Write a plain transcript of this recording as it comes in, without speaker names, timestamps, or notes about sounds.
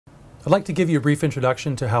I'd like to give you a brief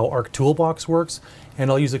introduction to how ArcToolbox works, and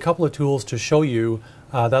I'll use a couple of tools to show you.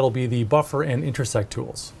 That'll be the buffer and intersect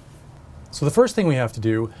tools. So the first thing we have to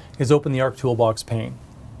do is open the ArcToolbox pane.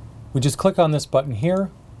 We just click on this button here.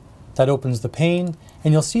 That opens the pane,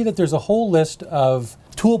 and you'll see that there's a whole list of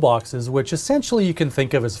toolboxes, which essentially you can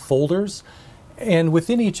think of as folders. And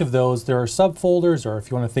within each of those, there are subfolders, or if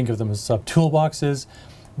you want to think of them as sub-toolboxes,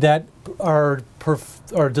 that are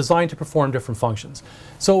designed to perform different functions.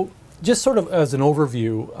 So just sort of as an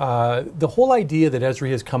overview, the whole idea that Esri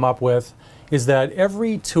has come up with is that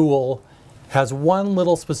every tool has one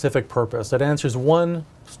little specific purpose that answers one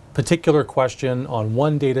particular question on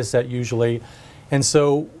one data set usually. And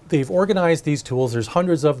so they've organized these tools, there's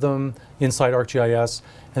hundreds of them inside ArcGIS,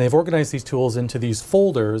 and they've organized these tools into these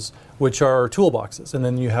folders, which are toolboxes. And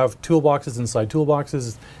then you have toolboxes inside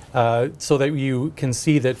toolboxes, so that you can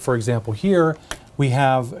see that, for example, here we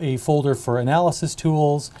have a folder for analysis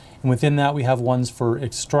tools, and within that we have ones for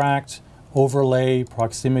extract, overlay,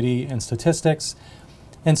 proximity, and statistics.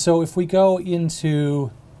 And so if we go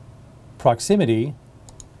into proximity,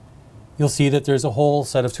 you'll see that there's a whole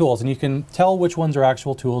set of tools, and you can tell which ones are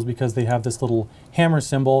actual tools because they have this little hammer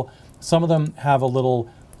symbol. Some of them have a little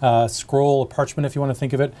scroll, a parchment if you want to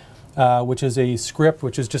think of it, which is a script,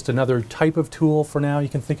 which is just another type of tool for now. You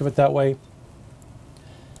can think of it that way.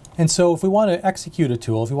 And so if we want to execute a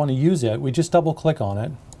tool, if we want to use it, we just double click on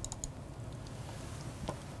it.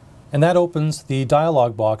 And that opens the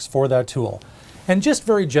dialog box for that tool. And just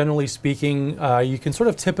very generally speaking, you can sort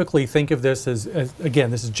of typically think of this as, again,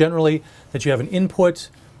 this is generally that you have an input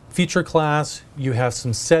feature class, you have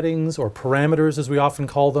some settings or parameters, as we often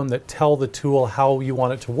call them, that tell the tool how you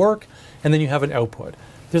want it to work, and then you have an output.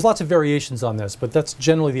 There's lots of variations on this, but that's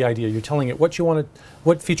generally the idea. You're telling it what you want it,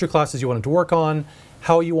 what feature classes you want it to work on,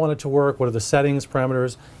 how you want it to work, what are the settings,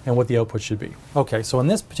 parameters, and what the output should be. Okay, so in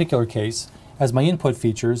this particular case, as my input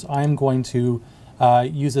features, I'm going to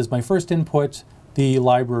use as my first input the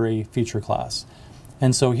library feature class.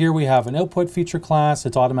 And so here we have an output feature class.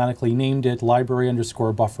 It's automatically named it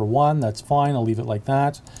library_buffer1. That's fine, I'll leave it like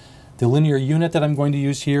that. The linear unit that I'm going to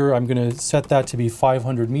use here, I'm going to set that to be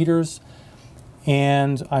 500 meters.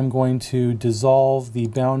 And I'm going to dissolve the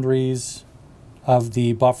boundaries of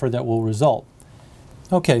the buffer that will result.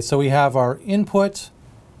 Okay, so we have our input,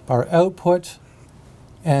 our output,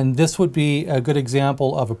 and this would be a good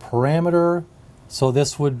example of a parameter. So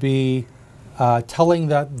this would be telling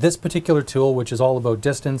that this particular tool, which is all about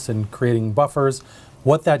distance and creating buffers,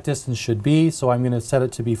 what that distance should be. So I'm going to set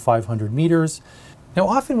it to be 500 meters. Now,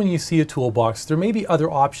 often when you see a toolbox, there may be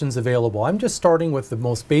other options available. I'm just starting with the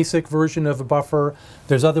most basic version of a buffer.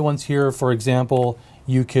 There's other ones here. For example,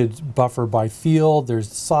 you could buffer by field.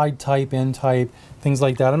 There's side type, end type, things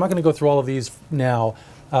like that. I'm not going to go through all of these now.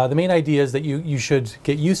 The main idea is that you should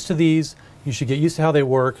get used to these. You should get used to how they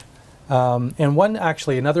work. And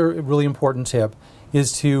another really important tip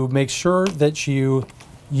is to make sure that you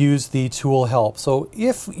use the tool help. So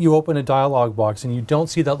if you open a dialog box and you don't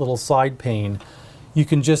see that little side pane, you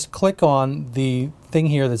can just click on the thing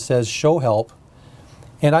here that says show help.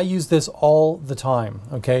 And I use this all the time,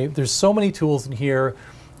 okay? There's so many tools in here.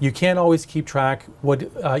 You can't always keep track what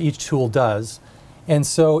each tool does. And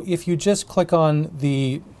so if you just click on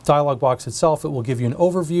the dialog box itself, it will give you an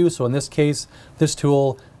overview. So in this case, this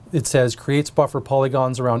tool, it says creates buffer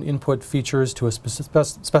polygons around input features to a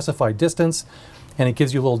specified distance. And it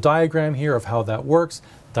gives you a little diagram here of how that works.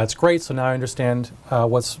 That's great. So now I understand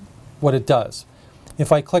what it does.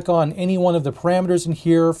 If I click on any one of the parameters in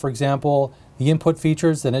here, for example, the input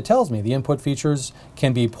features, then it tells me the input features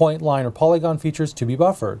can be point, line, or polygon features to be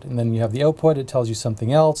buffered. And then you have the output, it tells you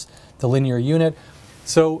something else, the linear unit.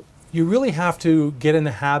 So you really have to get in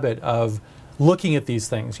the habit of looking at these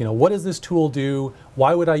things. You know, what does this tool do?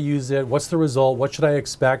 Why would I use it? What's the result? What should I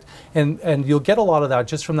expect? And you'll get a lot of that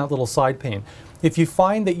just from that little side pane. If you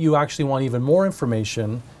find that you actually want even more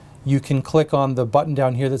information, you can click on the button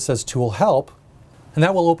down here that says Tool Help, and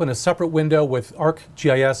that will open a separate window with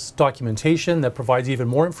ArcGIS documentation that provides even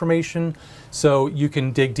more information, so you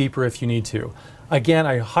can dig deeper if you need to. Again,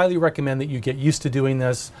 I highly recommend that you get used to doing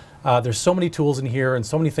this. There's so many tools in here and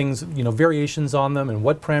so many things, you know, variations on them and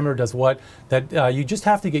what parameter does what, that you just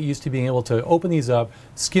have to get used to being able to open these up,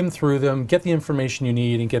 skim through them, get the information you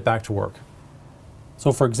need, and get back to work.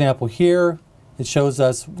 So for example here, it shows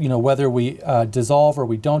us, you know, whether we dissolve or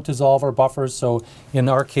we don't dissolve our buffers. So in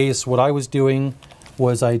our case, what I was doing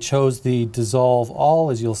was I chose the dissolve all,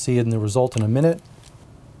 as you'll see in the result in a minute.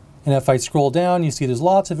 And if I scroll down, you see there's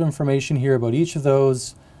lots of information here about each of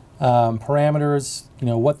those parameters, you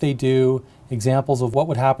know, what they do, examples of what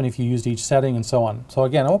would happen if you used each setting and so on. So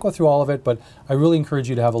again, I won't go through all of it, but I really encourage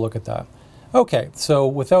you to have a look at that. Okay, so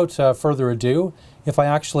without further ado, if I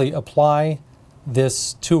actually apply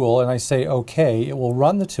this tool and I say OK, it will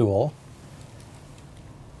run the tool.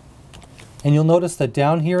 And you'll notice that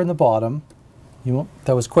down here in the bottom,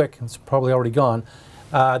 that was quick, it's probably already gone,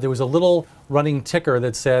 there was a little running ticker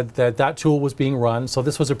that said that that tool was being run, so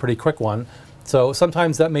this was a pretty quick one. So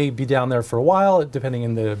sometimes that may be down there for a while, depending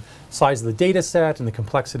on the size of the data set and the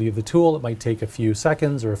complexity of the tool. It might take a few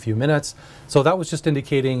seconds or a few minutes. So that was just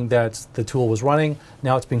indicating that the tool was running.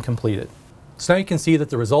 Now it's been completed. So now you can see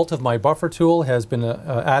that the result of my buffer tool has been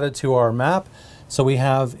added to our map. So we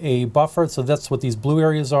have a buffer, so that's what these blue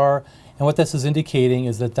areas are. And what this is indicating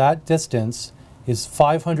is that that distance is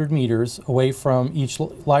 500 meters away from each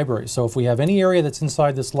library. So if we have any area that's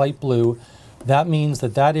inside this light blue, that means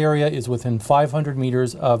that that area is within 500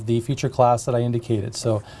 meters of the feature class that I indicated.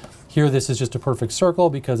 So here this is just a perfect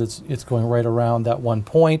circle because it's going right around that one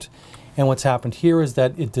point. And what's happened here is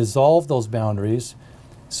that it dissolved those boundaries.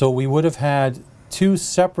 So we would have had two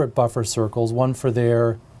separate buffer circles, one for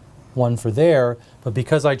there, one for there. But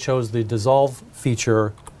because I chose the dissolve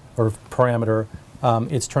feature or parameter,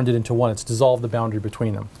 it's turned it into one. It's dissolved the boundary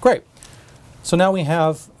between them. Great. So now we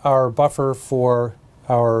have our buffer for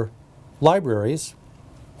our libraries,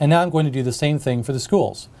 and now I'm going to do the same thing for the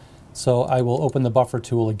schools. So I will open the buffer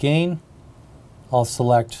tool again. I'll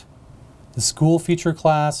select the school feature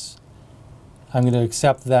class. I'm going to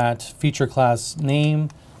accept that feature class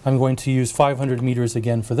name. I'm going to use 500 meters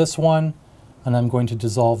again for this one, and I'm going to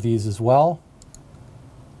dissolve these as well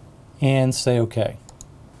and say OK.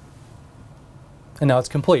 And now it's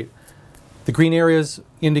complete. The green areas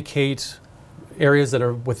indicate areas that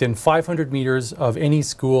are within 500 meters of any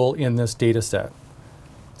school in this data set.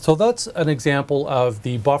 So that's an example of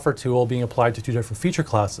the buffer tool being applied to two different feature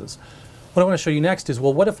classes. What I want to show you next is,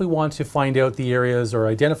 well, what if we want to find out the areas or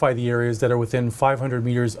identify the areas that are within 500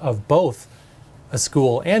 meters of both a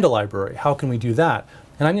school and a library? How can we do that?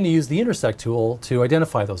 And I'm going to use the intersect tool to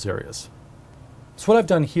identify those areas. So what I've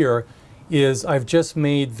done here is I've just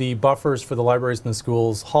made the buffers for the libraries and the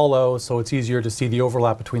schools hollow, so it's easier to see the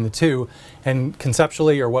overlap between the two. And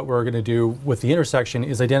conceptually, or what we're going to do with the intersection,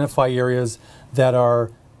 is identify areas that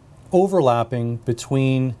are overlapping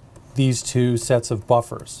between these two sets of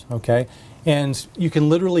buffers, okay? And you can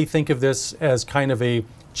literally think of this as kind of a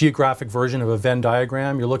geographic version of a Venn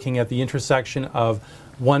diagram. You're looking at the intersection of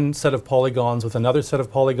one set of polygons with another set of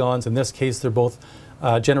polygons. In this case, they're both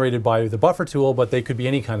generated by the buffer tool, but they could be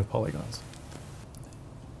any kind of polygons.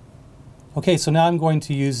 Okay, so now I'm going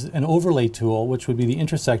to use an overlay tool, which would be the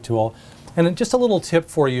intersect tool. And just a little tip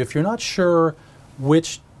for you, if you're not sure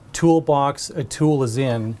which toolbox a tool is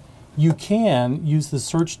in, you can use the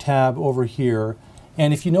search tab over here.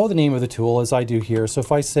 And if you know the name of the tool, as I do here, so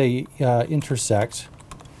if I say intersect,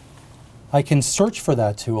 I can search for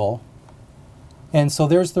that tool. And so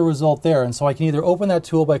there's the result there. And so I can either open that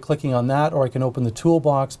tool by clicking on that, or I can open the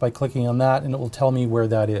toolbox by clicking on that, and it will tell me where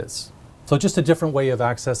that is. So just a different way of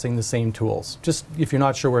accessing the same tools, just if you're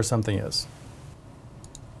not sure where something is.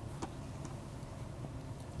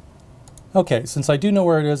 Okay, since I do know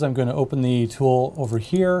where it is, I'm going to open the tool over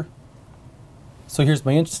here. So here's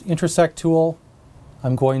my intersect tool.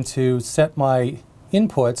 I'm going to set my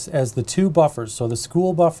inputs as the two buffers, so the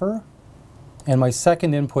school buffer, and my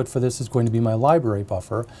second input for this is going to be my library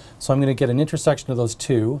buffer. So I'm going to get an intersection of those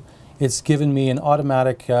two. It's given me an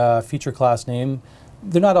automatic feature class name.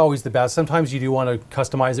 They're not always the best. Sometimes you do want to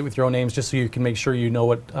customize it with your own names just so you can make sure you know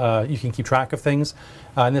what you can keep track of things.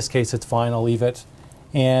 In this case, it's fine. I'll leave it.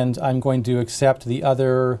 And I'm going to accept the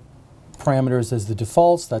other parameters as the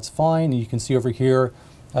defaults. That's fine. You can see over here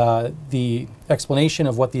the explanation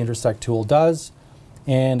of what the intersect tool does.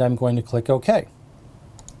 And I'm going to click OK.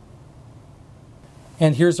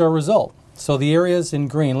 And here's our result. So the areas in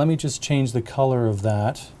green, let me just change the color of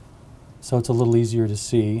that so it's a little easier to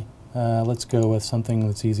see. Let's go with something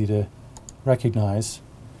that's easy to recognize.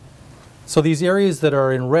 So these areas that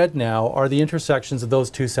are in red now are the intersections of those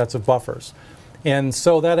two sets of buffers. And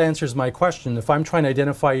so that answers my question. If I'm trying to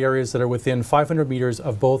identify areas that are within 500 meters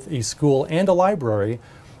of both a school and a library,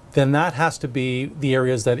 then that has to be the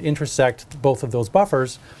areas that intersect both of those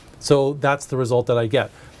buffers. So that's the result that I get.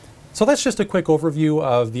 So that's just a quick overview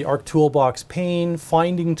of the ArcToolbox pane,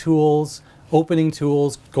 finding tools, opening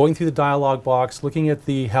tools, going through the dialog box, looking at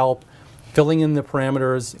the help, filling in the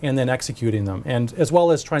parameters, and then executing them. And as well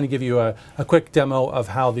as trying to give you a quick demo of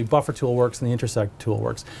how the buffer tool works and the intersect tool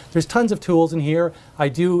works. There's tons of tools in here. I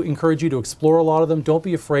do encourage you to explore a lot of them. Don't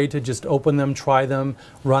be afraid to just open them, try them,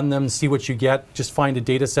 run them, see what you get. Just find a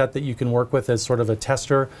data set that you can work with as sort of a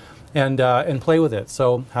tester. and play with it.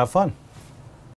 So have fun.